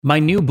My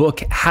new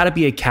book, How to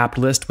Be a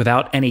Capitalist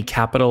Without Any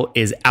Capital,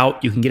 is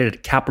out. You can get it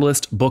at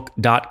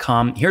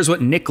capitalistbook.com. Here's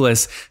what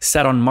Nicholas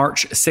said on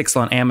March 6th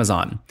on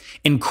Amazon.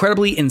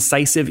 Incredibly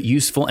incisive,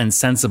 useful, and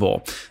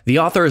sensible. The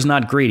author is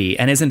not greedy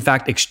and is in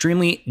fact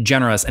extremely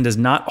generous and does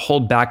not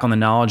hold back on the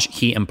knowledge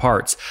he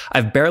imparts.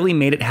 I've barely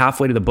made it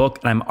halfway to the book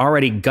and I'm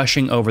already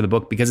gushing over the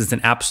book because it's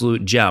an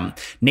absolute gem.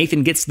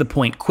 Nathan gets to the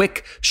point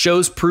quick,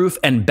 shows proof,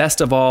 and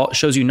best of all,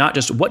 shows you not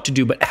just what to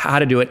do, but how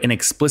to do it in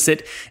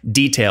explicit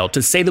detail.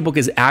 To say the book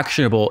is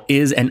actionable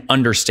is an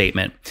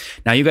understatement.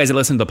 Now, you guys that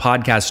listen to the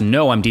podcast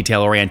know I'm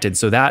detail-oriented,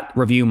 so that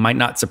review might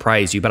not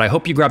surprise you, but I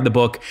hope you grab the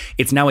book.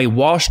 It's now a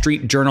Wall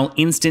Street Journal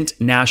instant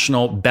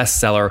national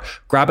bestseller.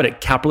 Grab it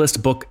at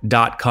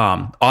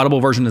capitalistbook.com. Audible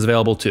version is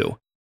available too.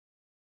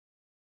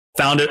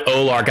 Founded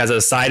Olark as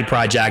a side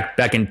project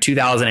back in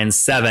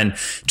 2007.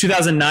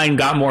 2009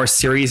 got more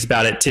serious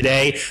about it.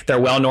 Today, they're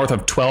well north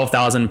of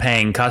 12,000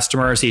 paying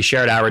customers. He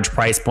shared average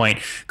price point,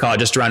 call it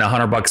just around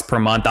 $100 per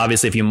month.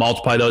 Obviously, if you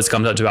multiply those, it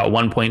comes up to about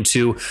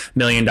 $1.2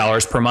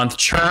 million per month.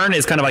 Churn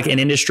is kind of like an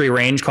industry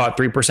range, call it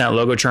 3%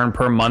 logo churn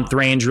per month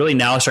range. Really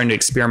now starting to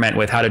experiment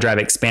with how to drive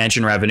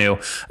expansion revenue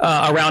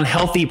around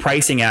healthy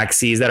pricing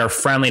axes that are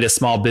friendly to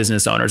small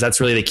business owners. That's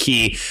really the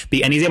key.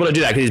 And he's able to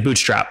do that because he's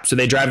bootstrapped. So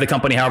they drive the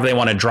company however they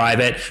want to drive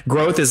it.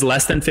 Growth is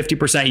less than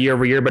 50% year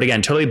over year, but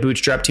again, totally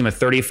bootstrapped, team of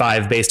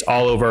 35 based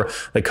all over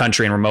the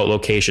country in remote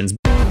locations.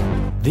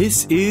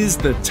 This is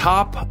the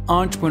Top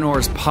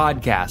Entrepreneurs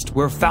Podcast,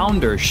 where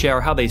founders share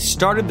how they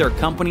started their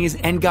companies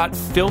and got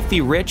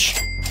filthy rich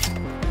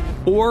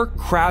or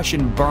crash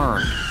and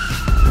burn.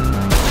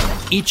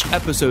 Each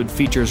episode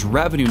features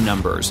revenue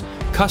numbers,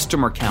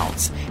 customer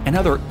counts, and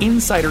other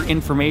insider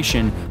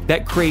information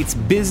that creates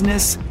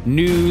business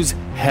news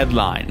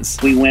headlines.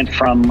 We went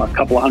from a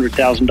couple of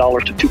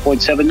 $100,000 to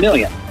 $2.7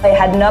 million. I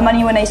had no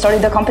money when I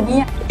started the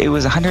company. It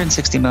was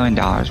 $160 million,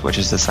 which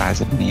is the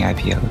size of many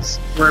IPOs.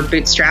 We're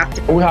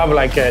bootstrapped. We have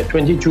like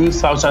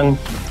 22,000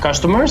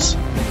 customers.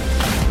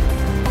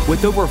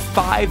 With over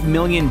 5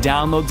 million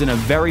downloads in a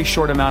very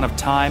short amount of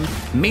time,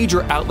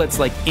 major outlets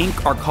like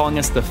Inc. are calling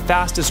us the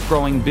fastest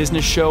growing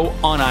business show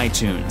on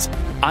iTunes.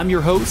 I'm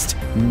your host,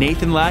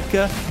 Nathan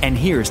Latka, and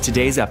here's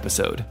today's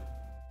episode.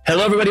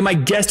 Hello, everybody. My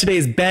guest today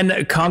is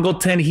Ben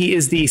Congleton. He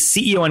is the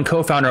CEO and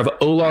co-founder of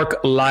Olark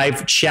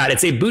Live Chat.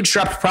 It's a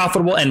bootstrapped,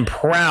 profitable, and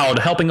proud,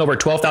 helping over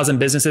 12,000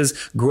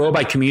 businesses grow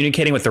by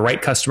communicating with the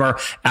right customer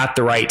at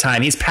the right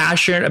time. He's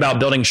passionate about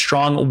building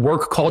strong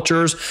work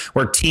cultures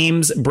where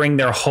teams bring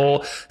their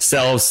whole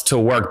selves to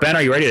work. Ben,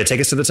 are you ready to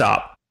take us to the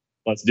top?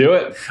 Let's do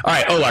it. All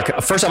right,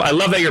 Olark, first off, I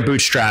love that you're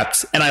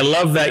bootstrapped, and I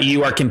love that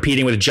you are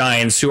competing with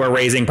giants who are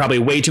raising probably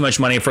way too much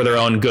money for their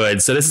own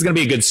good. So this is going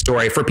to be a good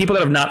story. For people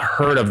that have not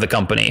heard of the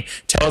company,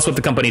 tell us what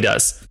the company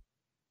does.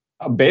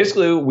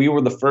 Basically, we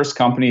were the first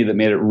company that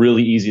made it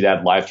really easy to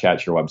add live chat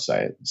to your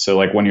website. So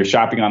like when you're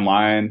shopping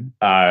online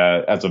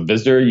as a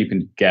visitor, you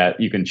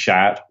can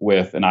chat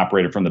with an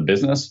operator from the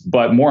business.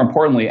 But more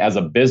importantly, as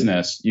a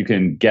business, you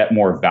can get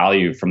more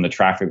value from the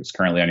traffic that's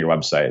currently on your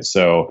website.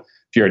 So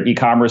if you're an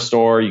e-commerce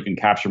store, you can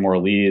capture more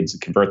leads,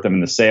 convert them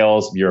into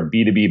sales. If you're a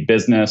B2B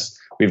business,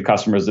 we have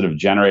customers that have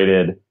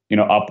generated,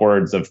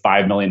 upwards of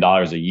 $5 million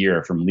a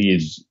year from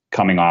leads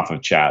coming off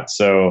of chat.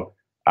 So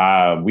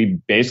we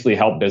basically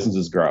help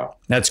businesses grow.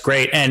 That's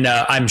great. And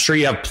I'm sure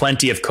you have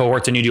plenty of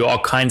cohorts and you do all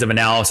kinds of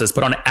analysis,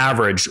 but on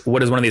average, what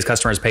does one of these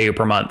customers pay you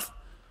per month?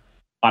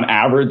 On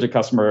average, a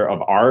customer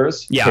of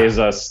ours pays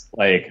us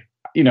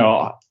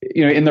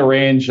in the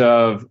range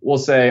of, we'll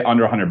say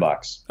under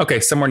 $100.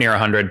 Okay. Somewhere near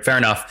 100. Fair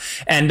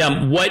enough. And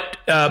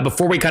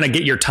before we kind of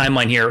get your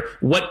timeline here,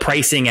 what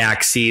pricing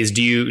axes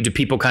do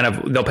people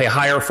they'll pay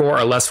higher for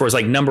or less for? Is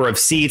like number of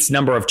seats,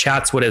 number of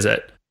chats? What is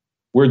it?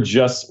 We're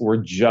just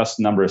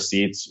number of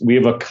seats. We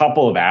have a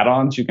couple of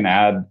add-ons you can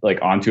add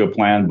onto a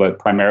plan, but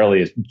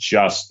primarily it's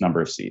just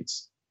number of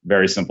seats.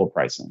 Very simple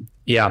pricing.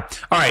 Yeah.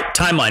 All right.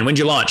 Timeline. When'd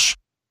you launch?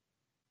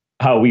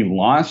 We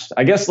launched,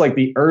 I guess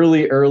the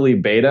early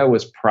beta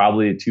was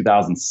probably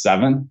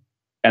 2007.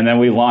 And then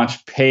we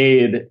launched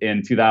paid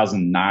in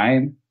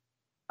 2009.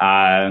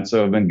 And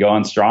so we've been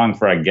going strong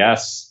for, I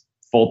guess,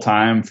 full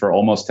time for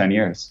almost 10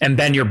 years. And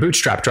Ben, you're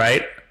bootstrapped,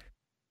 right?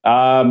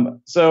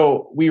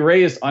 So we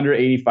raised under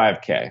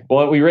 85K.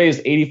 Well, we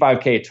raised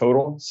 85K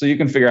total. So you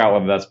can figure out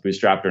whether that's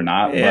bootstrapped or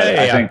not.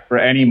 I think for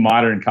any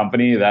modern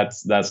company,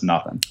 that's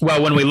nothing.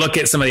 Well, when we look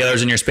at some of the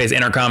others in your space,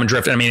 Intercom and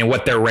Drift,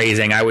 what they're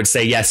raising, I would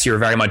say, yes, you're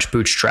very much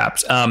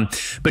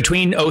bootstrapped.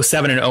 Between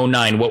 07 and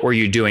 09, what were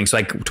you doing?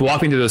 So to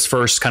walk me through those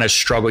first kind of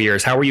struggle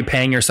years, how were you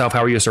paying yourself?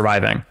 How were you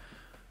surviving?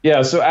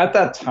 Yeah. So at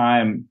that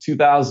time,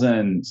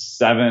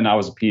 2007, I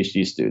was a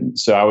PhD student.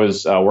 So I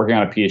was working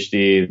on a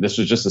PhD. This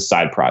was just a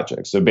side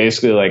project. So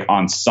basically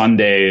on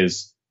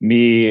Sundays,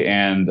 me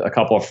and a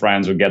couple of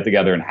friends would get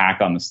together and hack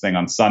on this thing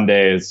on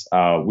Sundays.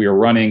 We were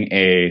running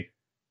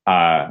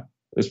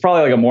there's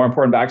probably a more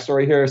important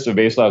backstory here. So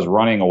basically I was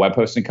running a web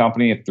hosting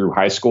company through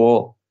high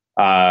school,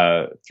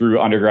 through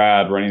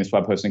undergrad, running this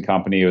web hosting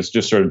company. It was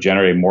just sort of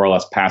generating more or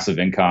less passive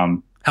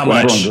income. How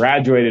when much? Everyone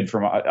graduated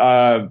from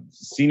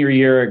senior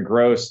year, it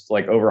grossed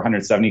like over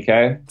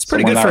 170K. It's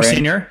pretty good for a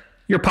senior.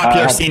 You're a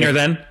popular senior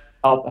then.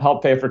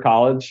 Help pay for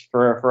college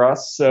for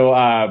us.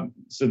 So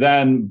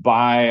then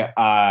by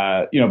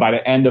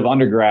the end of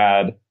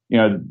undergrad,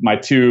 my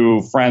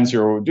two friends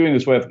who were doing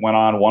this with went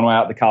on. One went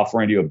out to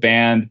California to do a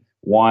band.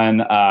 One,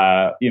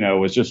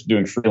 was just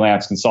doing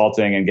freelance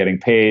consulting and getting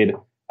paid.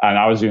 And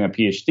I was doing a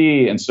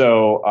PhD. And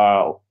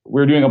so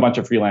we were doing a bunch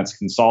of freelance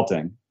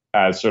consulting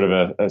as sort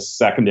of a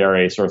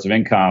secondary source of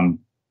income.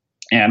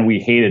 And we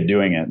hated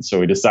doing it. So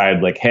we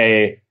decided like,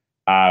 hey,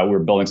 we're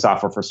building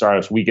software for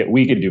startups. We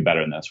could do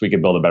better than this. We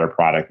could build a better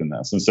product than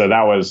this. And so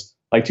that was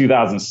like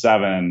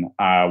 2007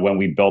 when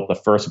we built the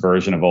first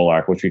version of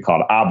Olark, which we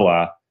called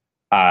Abla.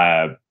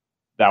 That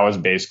was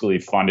basically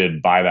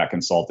funded by that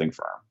consulting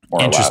firm.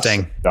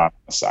 Interesting. Done on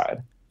the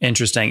side.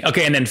 Interesting.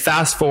 Okay. And then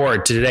fast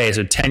forward to today.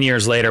 So 10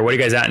 years later, what are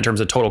you guys at in terms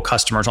of total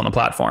customers on the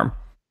platform?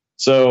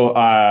 So,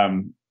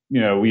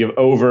 we have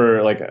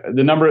over like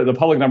the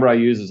public number I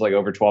use is like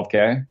over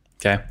 12K.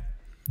 Okay.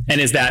 And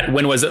is that,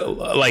 when was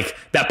like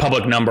that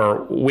public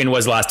number, when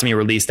was the last time you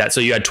released that? So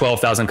you had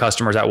 12,000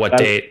 customers at what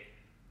date?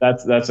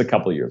 That's a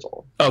couple of years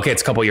old. Okay.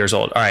 It's a couple of years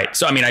old. All right.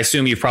 So, I mean, I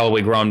assume you've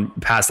probably grown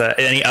past that.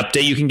 Any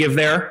update you can give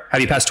there?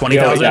 Have you passed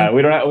 20,000? Yeah.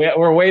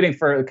 We're waiting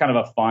for kind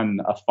of a fun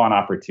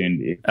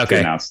opportunity to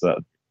announce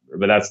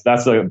but that's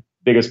the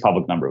biggest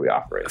public number we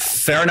operate.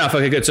 Fair enough.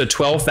 Okay, good. So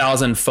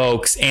 12,000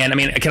 folks. And I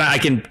mean, I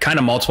can kind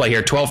of multiply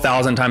here.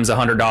 12,000 times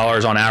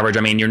 $100 on average.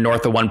 I mean, you're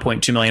north of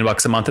 1.2 million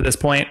bucks a month at this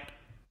point.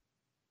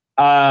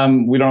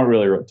 We don't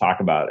really talk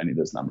about any of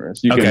those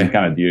numbers. You can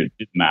kind of do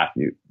the math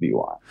you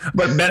want.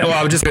 But Ben,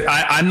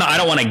 I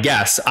don't want to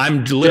guess.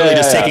 I'm literally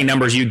just taking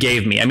numbers you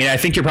gave me. I mean, I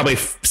think you're probably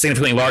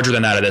significantly larger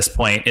than that at this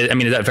point. I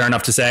mean, is that fair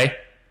enough to say?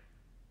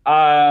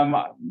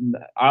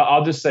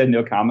 I'll just say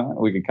no comment.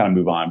 We can kind of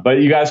move on,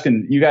 but you guys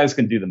can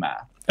do the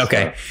math.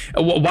 Okay.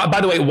 So. Well, by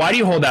the way, why do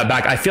you hold that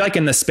back? I feel like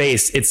in the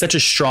space, it's such a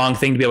strong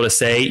thing to be able to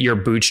say you're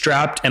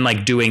bootstrapped and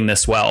like doing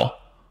this well.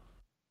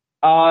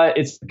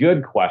 It's a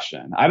good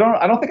question. I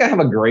don't think I have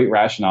a great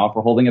rationale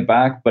for holding it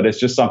back, but it's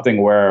just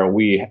something where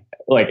we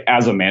like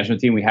as a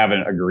management team, we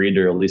haven't agreed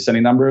to release any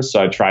numbers.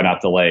 So I try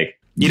not to like,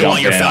 you don't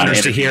want your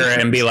founders to hear it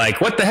and be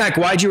like, what the heck?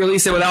 Why'd you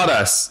release it without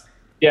us?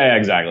 Yeah,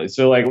 exactly.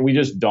 So like we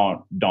just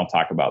don't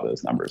talk about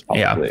those numbers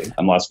publicly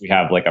unless we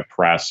have like a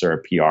press or a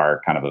PR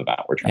kind of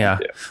event we're trying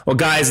to do. Well,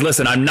 guys,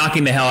 listen, I'm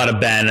knocking the hell out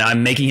of Ben.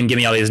 I'm making him give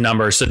me all these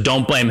numbers. So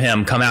don't blame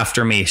him. Come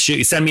after me.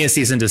 Send me a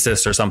cease and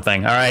desist or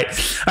something. All right.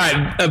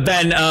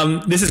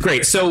 Ben, this is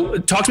great. So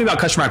talk to me about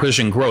customer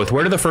acquisition growth.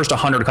 Where did the first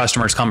 100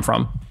 customers come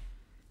from?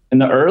 In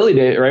the early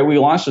days, right, we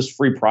launched this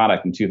free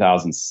product in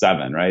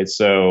 2007, right?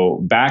 So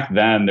back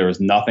then there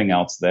was nothing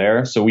else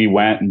there. So we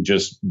went and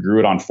just grew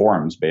it on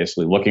forums,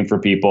 basically looking for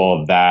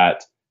people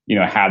that,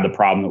 had the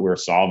problem that we were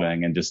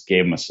solving and just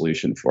gave them a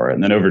solution for it.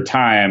 And then over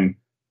time,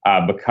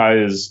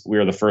 because we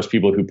were the first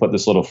people who put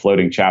this little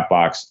floating chat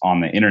box on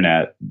the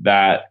internet,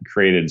 that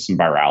created some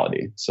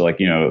virality. So like,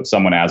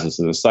 someone adds us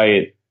to the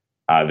site,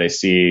 they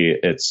see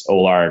it's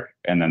Olark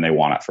and then they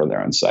want it for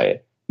their own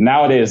site.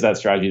 Nowadays, that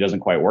strategy doesn't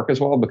quite work as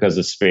well because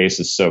the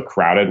space is so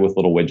crowded with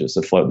little widgets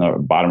that float in the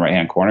bottom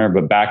right-hand corner.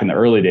 But back in the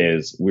early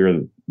days, we were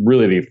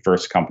really the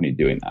first company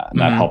doing that. And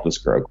that helped us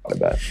grow quite a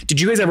bit.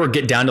 Did you guys ever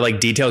get down to like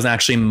details and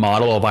actually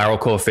model a viral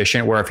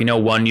coefficient where if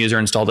one user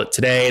installed it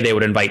today, they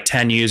would invite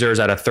 10 users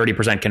at a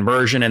 30%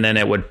 conversion and then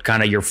it would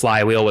kind of your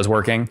flywheel was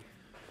working?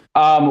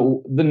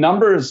 The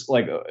numbers,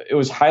 like it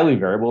was highly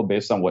variable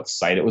based on what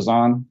site it was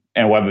on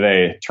and whether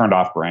they turned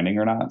off branding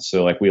or not.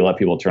 So like we let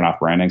people turn off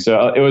branding.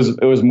 So it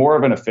was more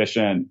of an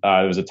efficient,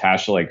 it was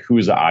attached to like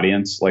who's the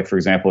audience. Like for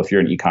example, if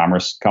you're an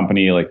e-commerce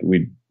company, like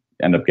we'd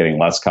end up getting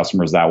less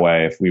customers that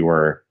way. If you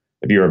were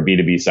a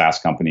B2B SaaS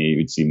company,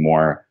 you'd see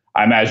more.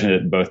 I imagine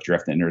that both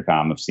Drift and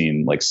Intercom have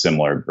seen like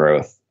similar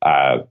growth,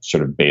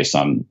 sort of based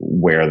on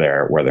where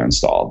they're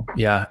installed.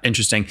 Yeah,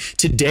 interesting.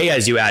 Today,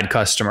 as you add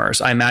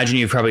customers, I imagine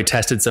you've probably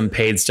tested some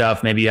paid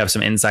stuff. Maybe you have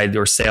some inside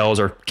or sales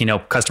or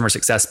customer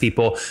success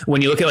people.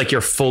 When you look at like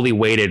your fully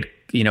weighted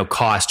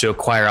cost to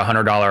acquire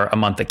 $100 a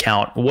month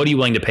account, what are you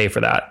willing to pay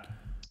for that?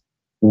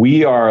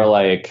 We are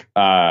like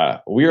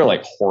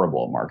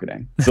horrible at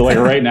marketing. So like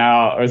right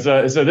now,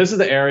 so this is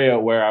the area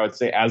where I would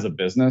say as a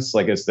business,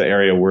 like it's the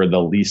area we're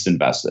the least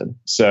invested.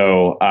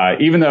 So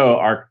even though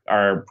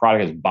our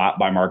product is bought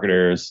by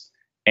marketers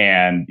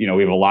and,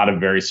 we have a lot of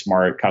very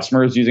smart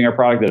customers using our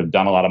product that have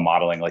done a lot of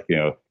modeling, like,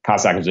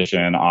 cost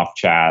acquisition, off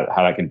chat,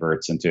 how that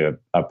converts into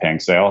a paying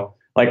sale.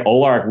 Like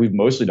Olark, we've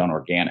mostly done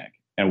organic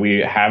and we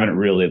haven't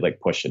really like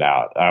pushed it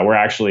out. We're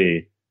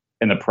actually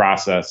in the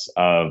process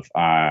of,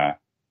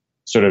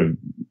 sort of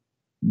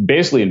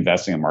basically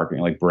investing in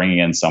marketing, like bringing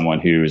in someone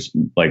who's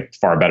like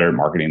far better at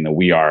marketing than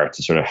we are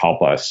to sort of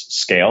help us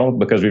scale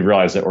because we've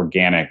realized that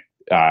organic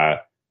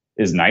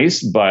is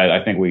nice, but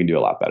I think we can do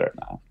a lot better than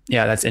that.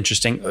 Yeah, that's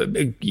interesting.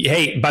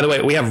 Hey, by the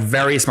way, we have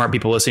very smart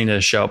people listening to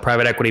the show,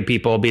 private equity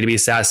people, B2B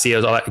SaaS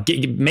CEOs, all that.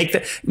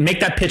 Make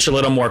that pitch a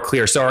little more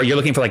clear. So are you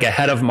looking for like a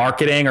head of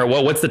marketing, or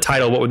what's the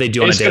title? What would they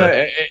do on a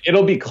daily?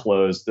 It'll be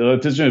closed. The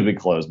position will be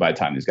closed by the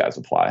time these guys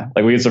apply.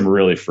 Like we get some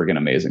really freaking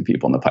amazing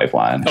people in the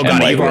pipeline. Oh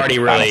God, you've already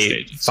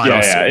really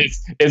final stage.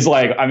 It's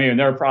like, I mean,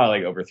 there are probably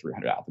like over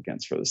 300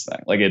 applicants for this thing.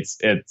 Like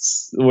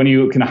it's when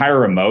you can hire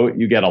remote,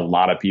 you get a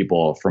lot of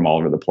people from all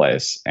over the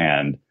place,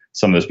 and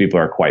some of those people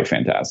are quite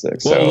fantastic.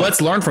 Well, let's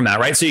learn from that,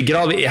 right? So you get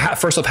all the,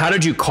 first off, how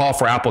did you call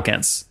for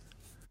applicants?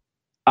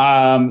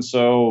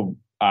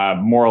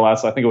 More or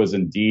less, I think it was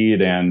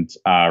Indeed, and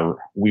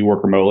we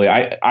work remotely.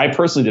 I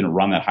personally didn't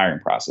run that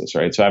hiring process,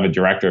 right? So I have a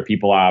director of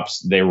people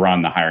ops. They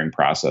run the hiring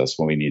process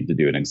when we need to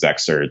do an exec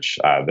search.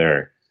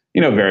 They're,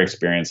 very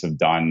experienced, have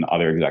done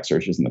other exec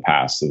searches in the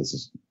past. So this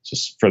is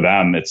just for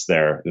them, it's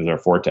their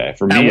forte.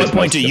 For me, at what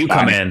point do you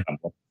come in?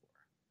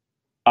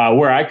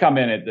 Where I come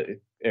in,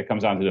 it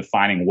comes down to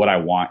defining what I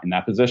want in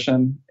that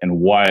position and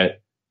what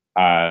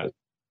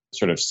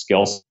sort of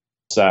skill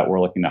set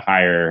we're looking to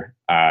hire,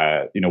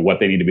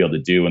 what they need to be able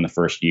to do in the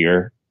first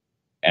year.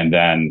 And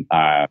then,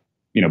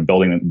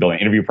 building an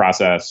interview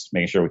process,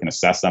 making sure we can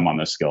assess them on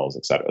those skills,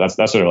 et cetera. That's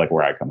sort of like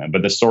where I come in.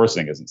 But the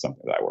sourcing isn't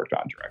something that I worked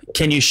on directly.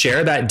 Can you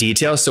share that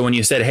detail? So when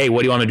you said, hey,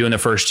 what do you want to do in the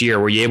first year?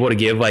 Were you able to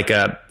give like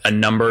a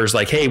numbers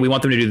like, hey, we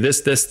want them to do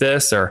this, this,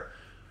 this, or?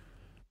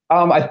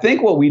 I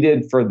think what we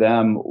did for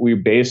them, we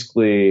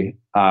basically,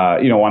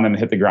 want them to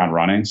hit the ground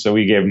running. So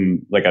we gave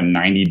them like a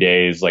 90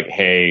 days, like,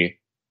 hey,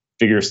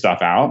 figure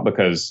stuff out,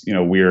 because,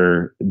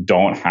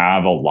 don't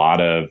have a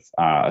lot of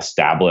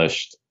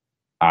established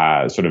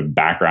sort of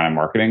background in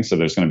marketing. So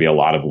there's going to be a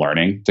lot of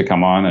learning to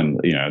come on,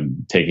 and,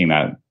 taking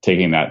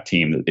that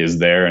team that is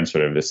there and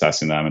sort of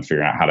assessing them and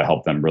figuring out how to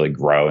help them really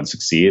grow and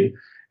succeed.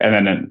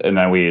 And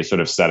then we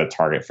sort of set a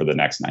target for the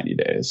next 90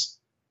 days.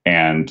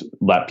 And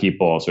let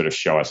people sort of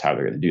show us how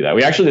they're going to do that.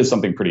 We actually did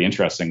something pretty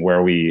interesting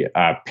where we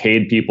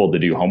paid people to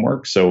do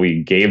homework. So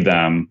we gave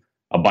them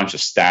a bunch of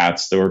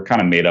stats that were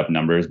kind of made up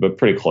numbers, but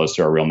pretty close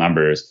to our real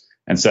numbers,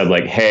 and said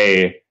like,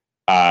 hey,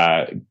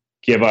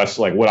 give us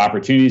like what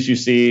opportunities you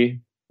see,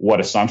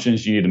 what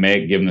assumptions you need to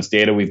make given this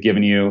data we've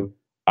given you,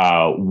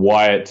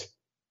 put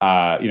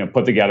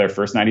together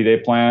first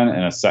 90-day plan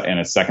and a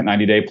second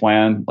 90-day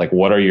plan. Like,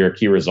 what are your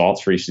key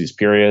results for each of these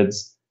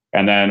periods?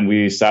 And then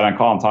we sat on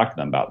call and talked to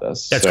them about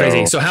this. That's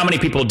crazy. So how many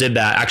people did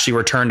that, actually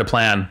return to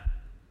plan?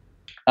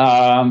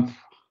 I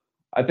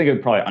think it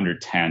was probably under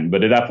 10,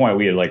 but at that point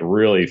we had like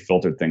really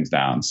filtered things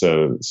down.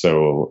 So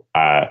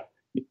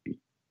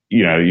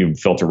you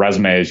filter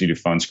resumes, you do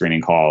phone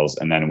screening calls,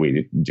 and then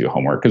we do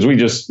homework. Cause we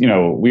just,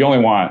 we only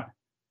want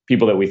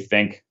people that we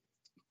think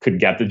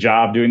could get the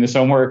job doing this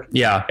homework.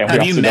 Yeah.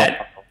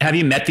 Have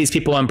you met these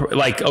people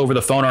like over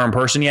the phone or in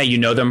person yet? You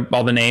know them,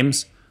 all the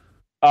names?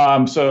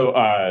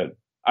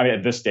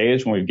 At this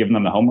stage, when we've given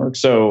them the homework,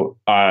 so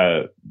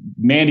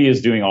Mandy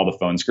is doing all the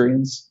phone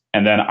screens,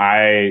 and then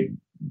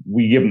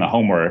we give them the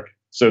homework.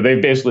 So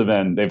they've passed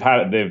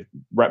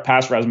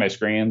resume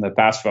screen, they've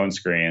passed phone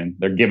screen,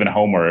 they're given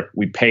homework.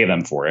 We pay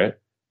them for it.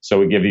 So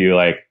we give you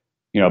like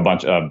a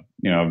bunch of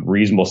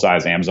reasonable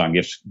size Amazon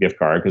gift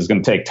card, because it's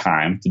going to take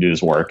time to do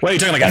this work. What are you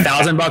talking, like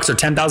 $1,000 or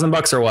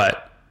 $10,000 or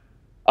what?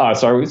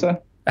 Sorry, what you say?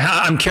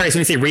 I'm curious, when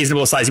you say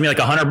reasonable size, you mean like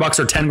 $100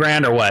 or 10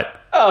 grand or what?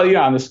 Oh,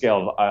 on the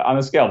scale of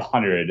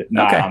 100,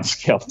 not on the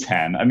scale of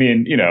 10. I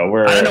mean, I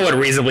don't know what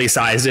reasonably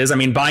sized is. I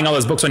mean, buying all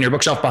those books on your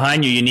bookshelf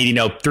behind you, you need,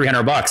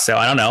 $300. So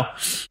I don't know.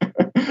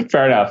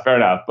 Fair enough.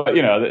 But,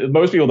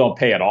 most people don't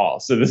pay at all.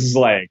 So this is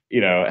like,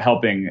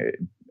 helping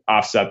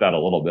offset that a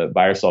little bit,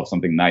 buy yourself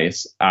something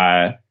nice.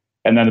 And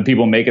then the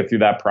people make it through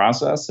that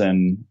process,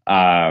 and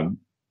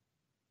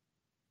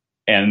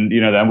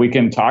then we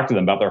can talk to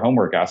them about their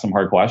homework, ask them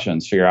hard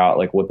questions, figure out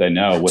like what they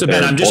know. So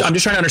Ben, I'm just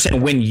trying to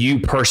understand, when you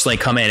personally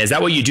come in, is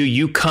that what you do?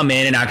 You come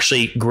in and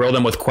actually grill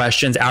them with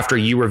questions after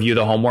you review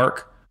the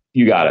homework?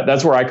 You got it.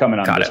 That's where I come in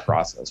on this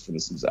process for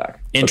this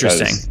exec.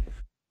 Interesting.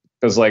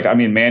 Because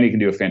Mandy can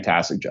do a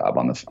fantastic job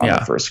on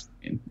the first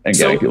screen. And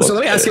so let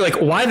me ask you,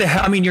 why the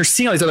hell? I mean, you're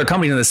seeing all these other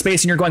companies in the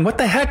space, and you're going, what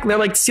the heck? They're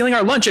like stealing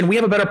our lunch, and we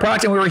have a better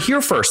product, and we were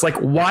here first. Like,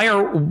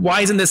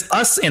 why isn't this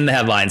us in the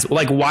headlines?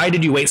 Like, why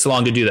did you wait so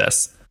long to do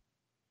this?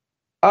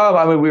 We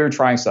were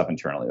trying stuff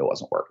internally. It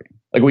wasn't working.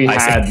 Like, we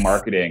had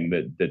marketing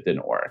that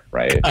didn't work,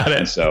 right?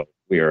 And so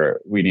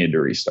we needed to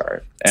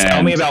restart. And,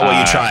 tell me about what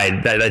you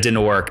tried that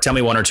didn't work. Tell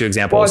me one or two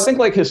examples. Well, I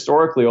think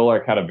historically,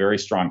 Olark had a very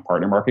strong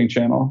partner marketing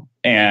channel.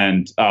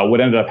 And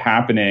what ended up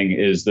happening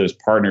is those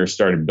partners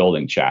started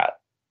building chat.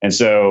 And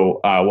so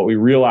what we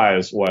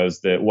realized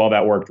was that while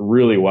that worked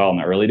really well in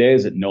the early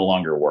days, it no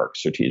longer worked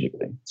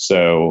strategically.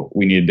 So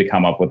we needed to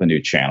come up with a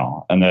new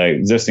channel. And the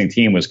existing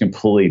team was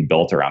completely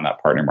built around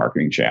that partner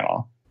marketing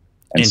channel.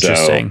 And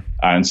interesting.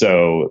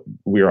 So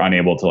we were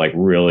unable to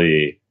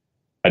really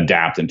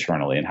adapt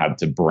internally and had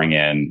to bring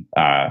in,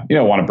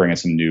 want to bring in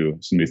some new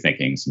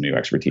thinking, some new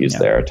expertise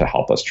there to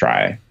help us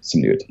try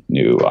some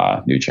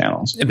new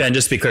channels. Ben,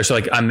 just to be clear, so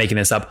like I'm making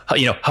this up,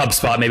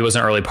 HubSpot maybe was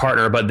an early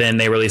partner, but then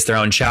they released their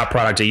own chat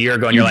product a year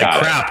ago, and you're like,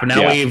 crap,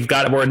 now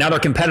now they're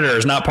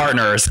competitors, not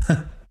partners.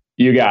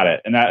 You got it.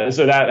 And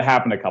that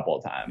happened a couple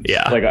of times.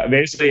 Yeah. Like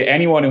basically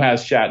anyone who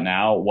has chat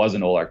now was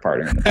an Olark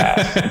partner in the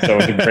past. And so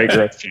it's a great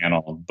growth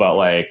channel.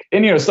 But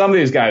some of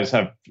these guys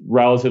have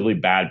relatively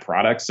bad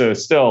products. So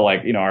it's still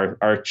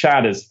our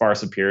chat is far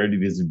superior to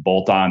these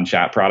bolt-on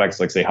chat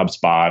products, like say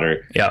HubSpot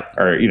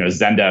or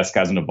Zendesk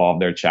hasn't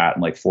evolved their chat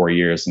in 4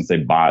 years since they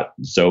bought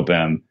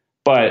Zopim.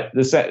 But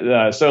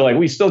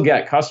we still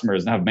get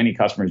customers and have many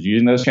customers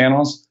using those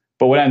channels.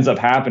 But what ends up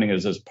happening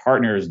is those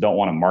partners don't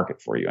want to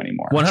market for you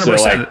anymore.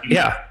 100%.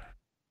 Yeah.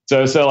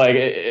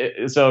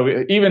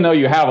 So even though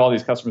you have all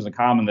these customers in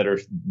common that are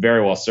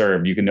very well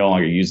served, you can no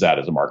longer use that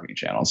as a marketing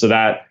channel. So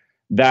that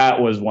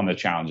was one of the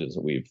challenges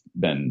that we've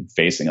been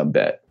facing a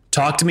bit.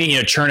 Talk to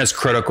me. Churn is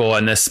critical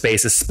in this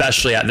space,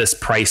 especially at this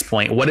price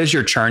point. What is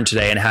your churn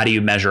today, and how do you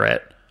measure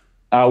it?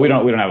 We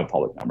don't have a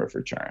public number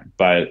for churn,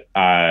 but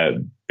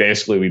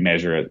basically we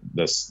measure it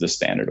the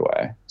standard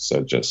way.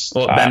 So just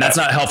Ben, that's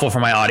not helpful for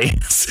my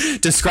audience.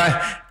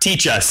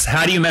 Teach us,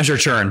 how do you measure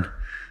churn?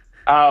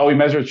 We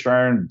measure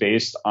churn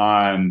based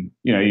on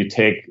you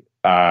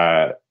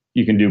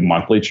can do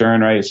monthly churn,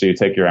 right? So you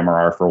take your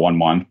MRR for 1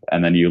 month,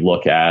 and then you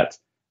look at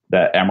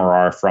the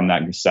MRR from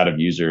that set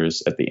of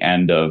users at the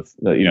end of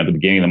the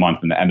beginning of the month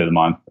and the end of the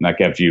month, and that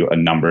gives you a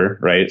number,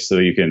 right? So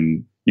you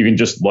can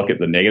just look at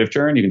the negative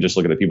churn. You can just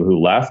look at the people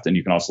who left, and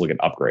you can also look at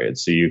upgrades.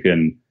 So you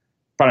can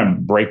kind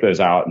of break those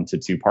out into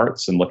two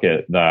parts and look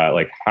at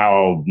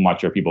how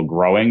much are people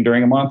growing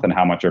during a month and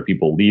how much are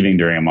people leaving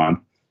during a month.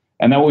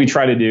 And then what we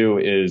try to do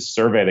is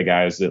survey the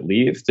guys that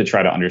leave to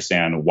try to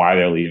understand why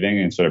they're leaving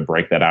and sort of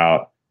break that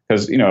out.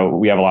 Because,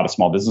 we have a lot of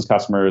small business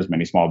customers.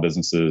 Many small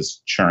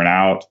businesses churn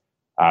out.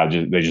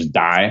 They just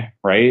die,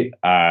 right?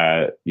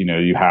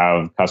 You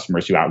have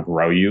customers who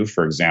outgrow you.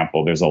 For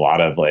example, there's a lot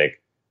of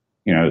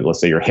let's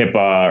say you're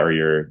HIPAA or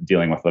you're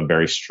dealing with a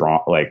very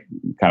strong,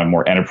 kind of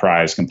more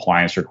enterprise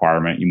compliance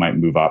requirement. You might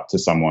move up to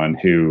someone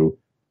who,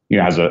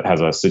 has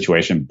a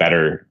situation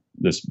better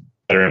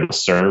able to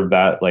serve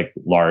that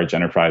large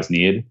enterprise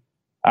need.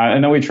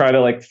 And then we try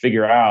to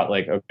figure out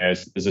okay,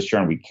 is this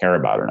churn we care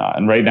about or not?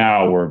 And right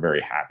now we're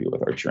very happy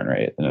with our churn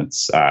rate, and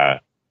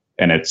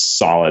it's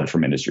solid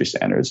from industry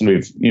standards. And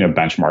we've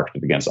benchmarked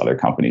it against other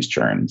companies'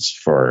 churns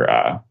for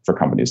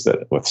companies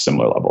that with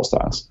similar levels to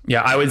us.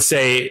 Yeah, I would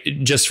say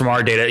just from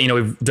our data,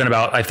 we've done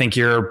about, I think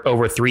you're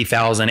over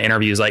 3,000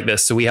 interviews like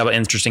this. So we have an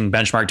interesting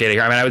benchmark data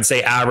here. I mean, I would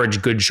say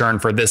average good churn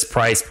for this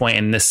price point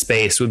in this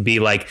space would be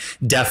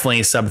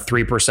definitely sub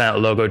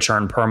 3% logo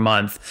churn per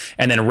month.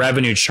 And then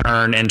revenue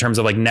churn in terms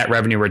of net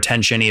revenue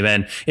retention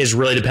even is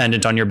really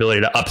dependent on your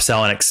ability to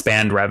upsell and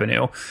expand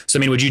revenue. So,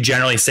 I mean, would you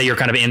generally say you're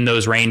kind of in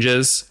those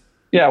ranges?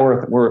 Yeah,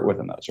 we're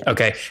within those. Right?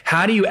 Okay.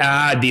 How do you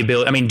add the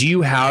ability? I mean, do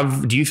you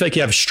feel like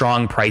you have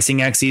strong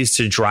pricing axes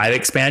to drive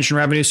expansion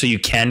revenue so you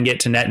can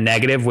get to net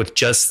negative with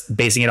just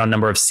basing it on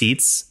number of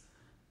seats?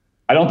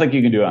 I don't think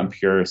you can do it on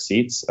pure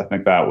seats. I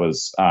think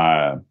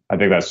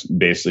that's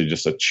basically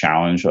just a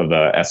challenge of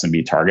the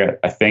SMB target.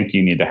 I think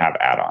you need to have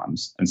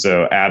add-ons. And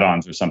so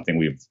add-ons are something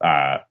we've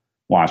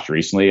launched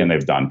recently, and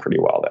they've done pretty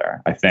well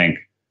there. I think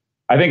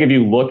if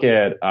you look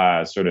at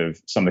sort of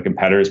some of the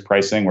competitors'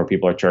 pricing where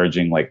people are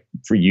charging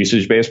for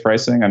usage-based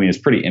pricing, I mean, it's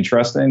pretty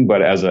interesting,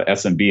 but as a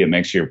SMB, it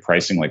makes your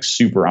pricing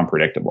super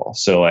unpredictable.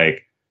 So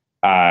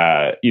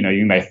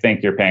you may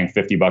think you're paying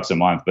 $50 a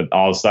month, but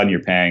all of a sudden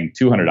you're paying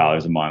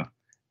 $200 a month.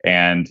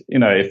 And,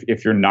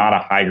 if you're not a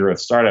high growth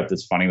startup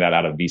that's funding that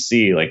out of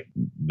VC,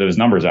 those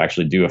numbers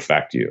actually do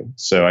affect you.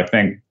 So I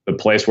think the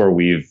place where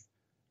we've,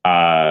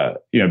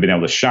 been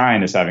able to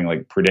shine is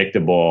having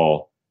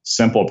predictable,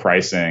 simple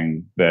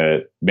pricing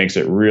that makes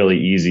it really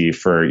easy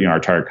for our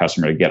target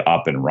customer to get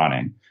up and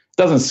running. It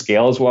doesn't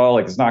scale as well.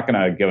 It's not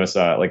going to give us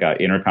a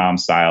intercom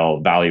style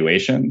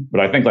valuation, but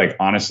I think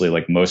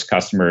honestly, most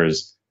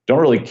customers don't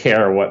really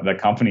care what the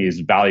company's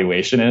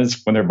valuation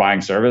is when they're buying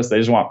service. They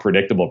just want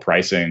predictable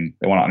pricing.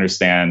 They want to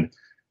understand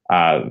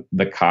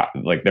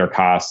their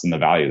costs and the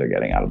value they're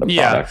getting out of the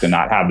product, and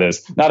not have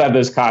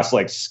those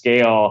costs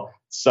scale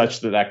such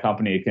that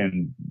company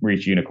can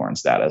reach unicorn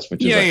status,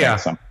 which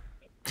is something.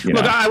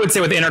 Look, I would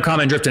say with Intercom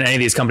and Drift and any of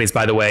these companies,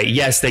 by the way,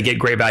 yes, they get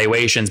great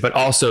valuations, but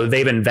also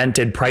they've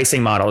invented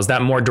pricing models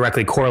that more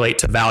directly correlate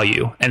to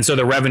value. And so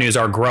the revenues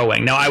are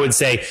growing. Now, I would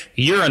say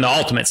you're in the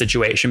ultimate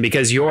situation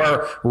because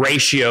your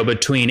ratio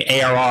between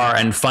ARR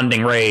and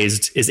funding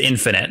raised is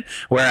infinite.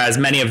 Whereas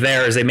many of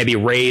theirs, they maybe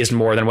raised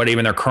more than what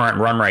even their current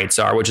run rates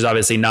are, which is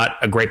obviously not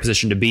a great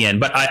position to be in.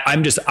 But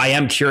I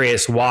am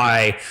curious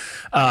why,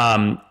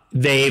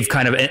 they've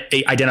kind of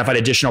identified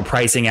additional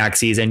pricing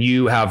axes and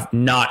you have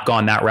not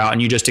gone that route, and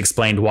you just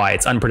explained why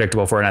it's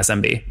unpredictable for an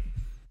SMB.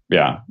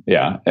 Yeah.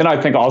 And I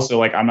think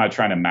also I'm not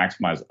trying to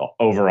maximize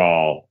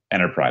overall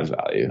enterprise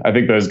value. I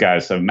think those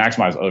guys have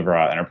maximized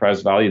overall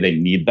enterprise value. They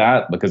need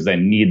that because they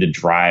need to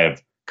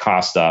drive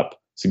cost up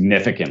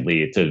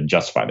significantly to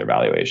justify their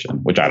valuation,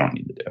 which I don't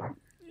need to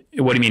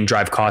do. What do you mean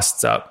drive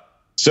costs up?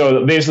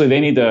 So basically, they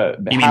need to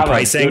have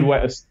pricing?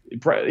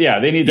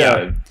 They need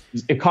to.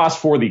 It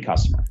costs for the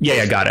customer.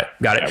 Yeah, got it.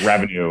 Yeah,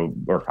 revenue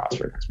or cost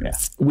for the customer.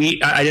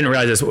 Yeah. I didn't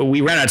realize this.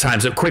 We ran out of time,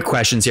 so quick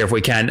questions here if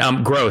we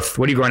can. Growth.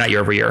 What are you growing at year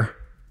over year?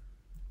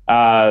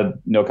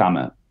 No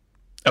comment.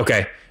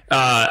 Okay.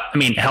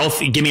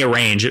 Health. Give me a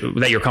range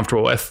that you're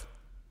comfortable with.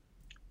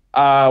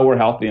 We're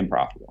healthy and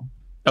profitable.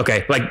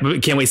 Okay.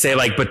 Can we say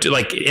but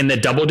in the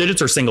double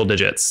digits or single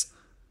digits?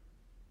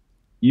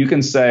 You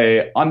can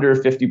say under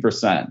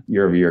 50%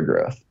 year-over-year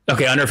growth.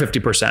 Okay, under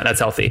 50%.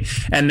 That's healthy.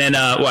 And then,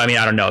 I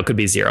don't know. It could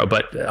be 0,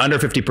 but under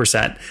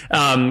 50%.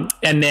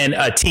 And then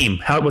a team.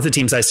 What's the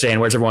team size today,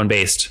 and where's everyone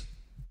based?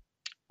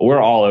 We're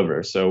all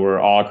over. So we're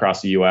all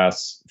across the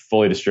U.S.,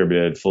 fully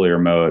distributed, fully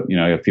remote. You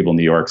have people in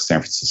New York, San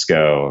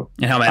Francisco.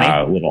 And how many?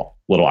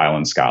 Little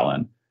island,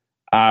 Scotland.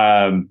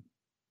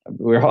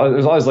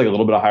 There's always a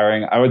little bit of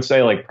hiring. I would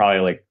say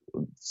probably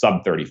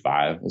sub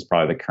 35 is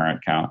probably the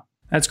current count.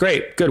 That's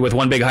great. Good. With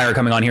one big hire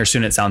coming on here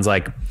soon, it sounds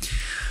like.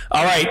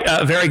 All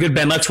right. Very good,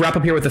 Ben. Let's wrap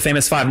up here with the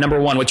famous 5.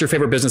 Number 1, what's your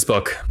favorite business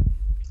book?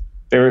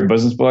 Favorite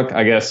business book?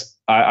 I guess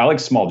I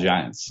like Small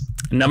Giants.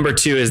 Number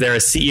 2, is there a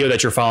CEO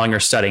that you're following or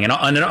studying? And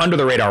an under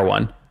the radar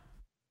one.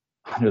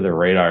 Under the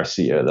radar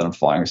CEO that I'm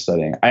following or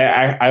studying.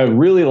 I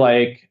really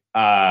like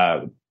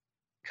kind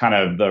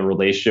of the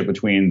relationship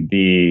between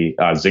the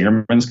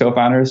Zingerman's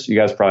co-founders. You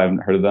guys probably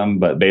haven't heard of them,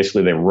 but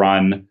basically they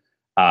run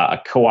a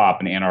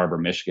co-op in Ann Arbor,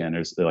 Michigan.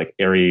 There's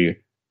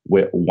Ari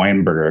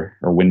Weinberger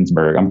or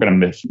Winsberg. I'm going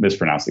to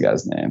mispronounce the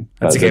guy's name.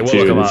 That's okay. We'll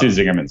look them up. 2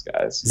 Zingerman's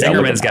guys.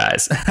 Zingerman's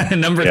guys.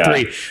 Number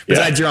 3.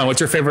 Besides your own, what's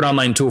your favorite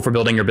online tool for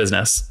building your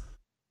business?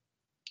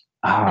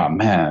 Oh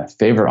man,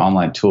 favorite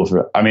online tool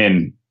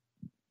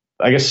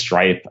I guess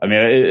Stripe.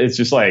 It's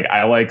just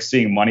I like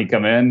seeing money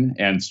come in,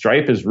 and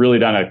Stripe has really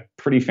done a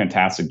pretty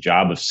fantastic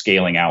job of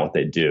scaling out what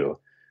they do.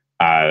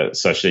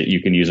 Such that you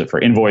can use it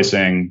for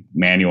invoicing,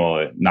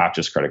 manual, not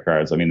just credit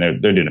cards. They're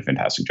doing a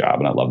fantastic job,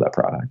 and I love that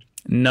product.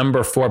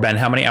 Number 4, Ben,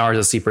 how many hours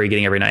of sleep are you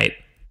getting every night?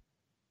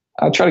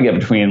 I try to get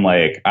between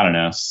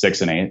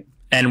 6 and 8.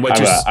 And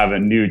I have a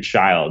new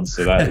child,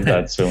 so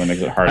that certainly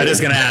makes it harder. I'm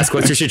just going to ask,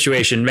 what's your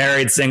situation?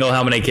 Married, single,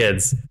 how many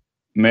kids?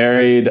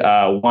 Married,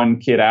 1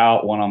 kid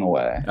out, 1 on the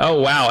way.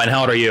 Oh, wow. And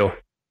how old are you?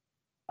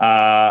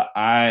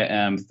 I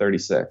am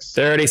 36.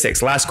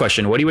 36. Last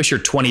question. What do you wish your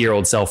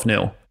 20-year-old self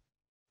knew?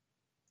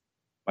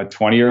 My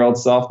 20-year-old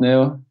self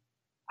knew?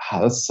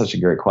 That's such a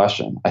great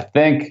question.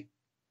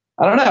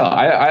 I don't know.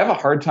 I have a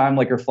hard time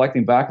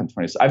reflecting back on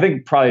 20. I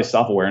think probably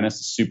self-awareness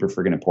is super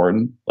freaking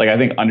important. I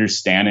think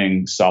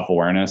understanding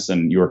self-awareness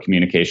and your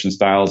communication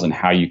styles and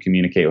how you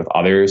communicate with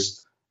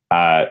others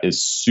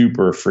is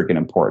super freaking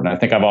important. I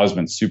think I've always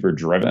been super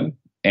driven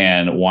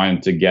and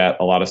wanted to get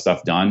a lot of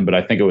stuff done. But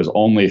I think it was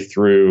only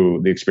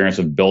through the experience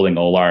of building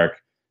Olark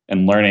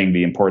and learning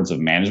the importance of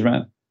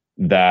management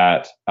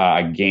that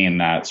I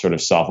gained that sort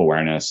of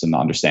self-awareness and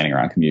understanding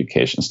around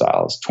communication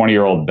styles.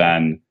 20-year-old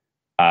Ben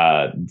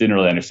didn't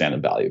really understand the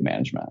value of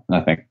management. And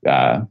I think,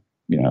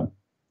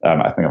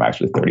 I think I'm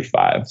actually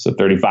 35. So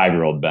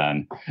 35-year-old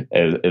Ben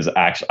is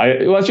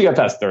actually, once you get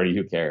past 30,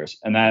 who cares?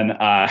 And then,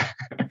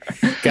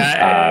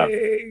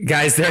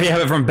 guys, there you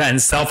have it from Ben.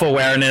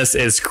 Self-awareness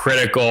is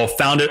critical.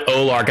 Founded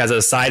Olark as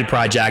a side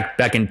project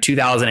back in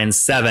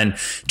 2007.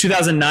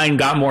 2009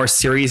 got more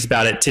serious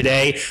about it.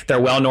 Today, they're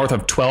well north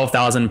of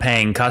 12,000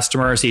 paying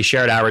customers. He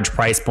shared average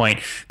price point,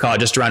 call it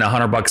just around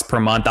 $100 per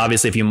month.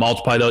 Obviously, if you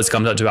multiply those, it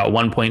comes up to about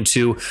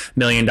 $1.2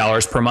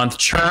 million per month.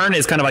 Churn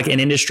is kind of an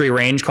industry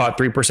range, call it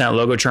 3%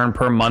 logo churn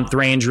per month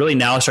range. Really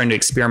now starting to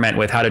experiment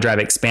with how to drive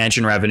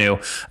expansion revenue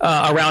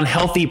around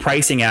healthy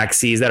pricing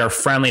axes that are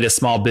friendly to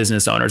small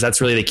business owners. That's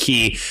really the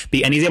key.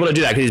 And he's able to do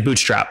that because he's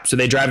bootstrapped. So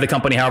they drive the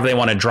company however they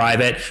want to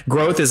drive it.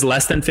 Growth is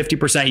less than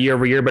 50% year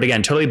over year, but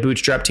again, totally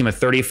bootstrapped, team of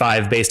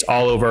 35 based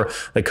all over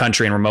the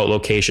country in remote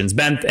locations.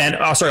 Ben,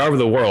 all over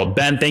the world.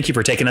 Ben, thank you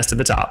for taking us to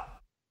the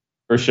top.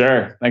 For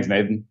sure. Thanks,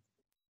 Nathan.